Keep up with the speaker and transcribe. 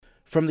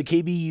From the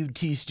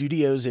KBUT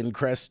studios in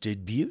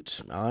Crested Butte,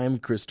 I'm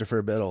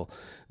Christopher Biddle.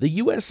 The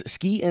U.S.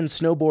 ski and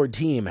snowboard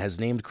team has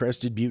named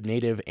Crested Butte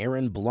native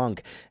Aaron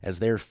Blunk as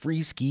their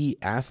free ski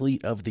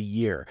athlete of the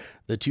year.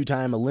 The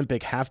two-time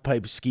Olympic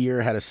halfpipe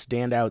skier had a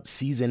standout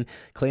season,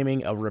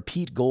 claiming a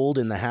repeat gold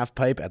in the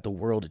halfpipe at the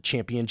World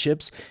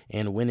Championships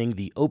and winning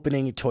the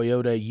opening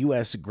Toyota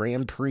U.S.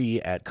 Grand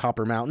Prix at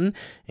Copper Mountain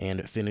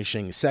and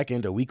finishing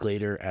second a week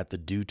later at the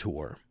Dew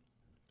Tour.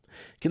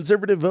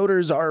 Conservative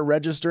voters are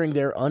registering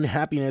their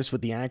unhappiness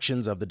with the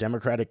actions of the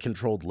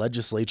Democratic-controlled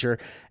legislature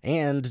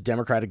and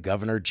Democratic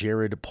Governor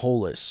Jared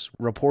Polis.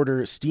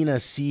 Reporter Stina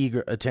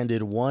Sieg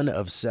attended one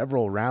of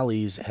several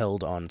rallies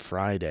held on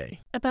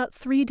Friday. About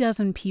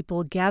 36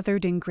 people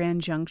gathered in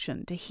Grand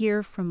Junction to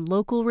hear from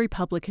local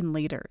Republican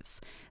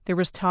leaders. There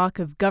was talk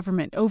of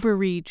government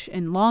overreach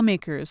and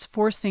lawmakers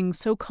forcing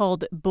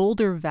so-called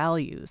bolder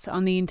values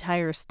on the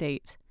entire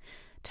state.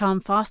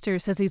 Tom Foster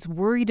says he's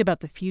worried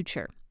about the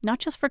future, not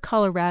just for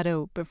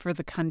Colorado, but for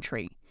the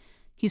country.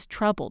 He's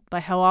troubled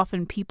by how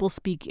often people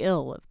speak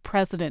ill of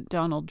President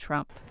Donald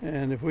Trump.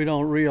 And if we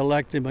don't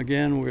re-elect him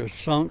again, we're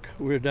sunk,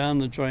 we're down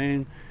the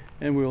drain,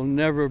 and we'll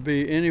never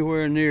be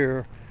anywhere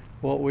near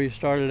what we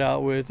started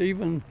out with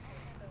even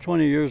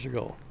 20 years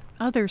ago.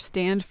 Other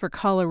Stand for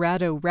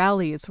Colorado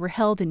rallies were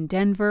held in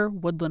Denver,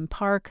 Woodland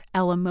Park,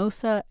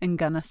 Alamosa, and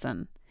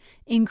Gunnison.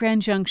 In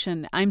Grand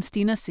Junction, I'm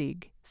Stina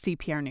Sieg,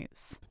 CPR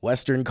News.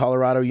 Western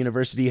Colorado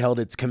University held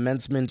its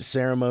commencement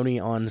ceremony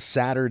on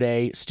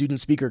Saturday. Student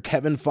speaker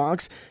Kevin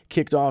Fox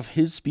kicked off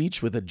his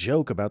speech with a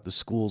joke about the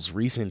school's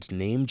recent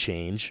name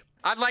change.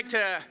 I'd like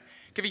to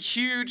give a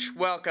huge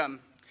welcome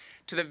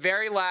to the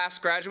very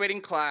last graduating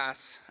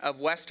class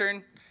of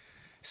Western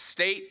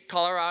State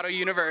Colorado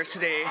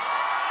University.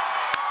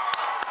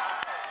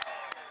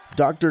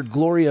 Dr.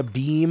 Gloria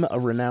Beam, a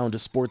renowned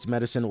sports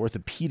medicine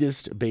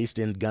orthopedist based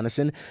in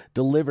Gunnison,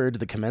 delivered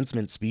the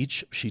commencement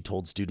speech. She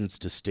told students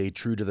to stay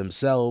true to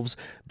themselves,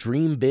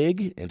 dream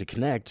big, and to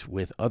connect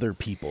with other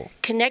people.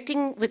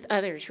 Connecting with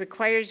others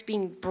requires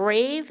being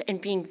brave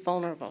and being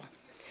vulnerable.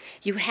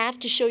 You have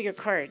to show your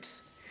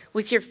cards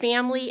with your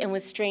family and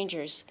with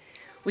strangers,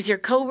 with your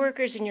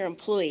coworkers and your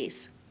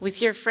employees,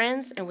 with your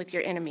friends and with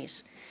your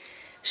enemies.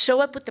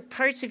 Show up with the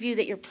parts of you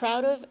that you're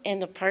proud of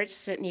and the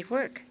parts that need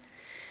work.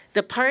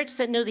 The parts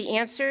that know the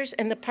answers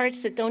and the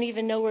parts that don't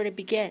even know where to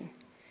begin.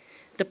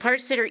 The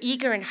parts that are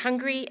eager and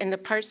hungry and the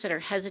parts that are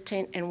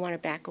hesitant and want to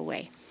back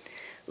away.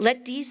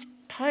 Let these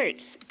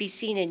parts be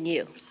seen in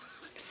you.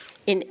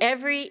 In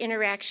every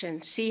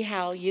interaction, see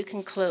how you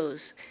can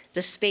close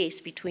the space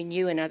between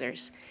you and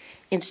others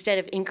instead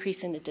of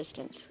increasing the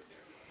distance.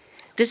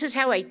 This is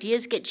how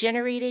ideas get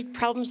generated,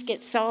 problems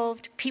get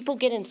solved, people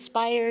get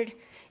inspired,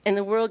 and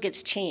the world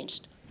gets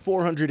changed.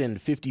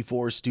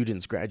 454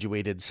 students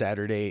graduated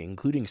Saturday,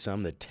 including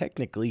some that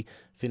technically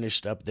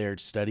finished up their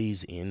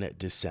studies in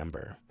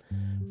December.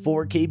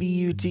 For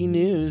KBUT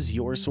News,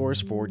 your source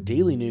for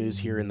daily news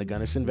here in the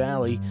Gunnison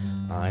Valley,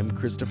 I'm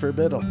Christopher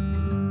Biddle.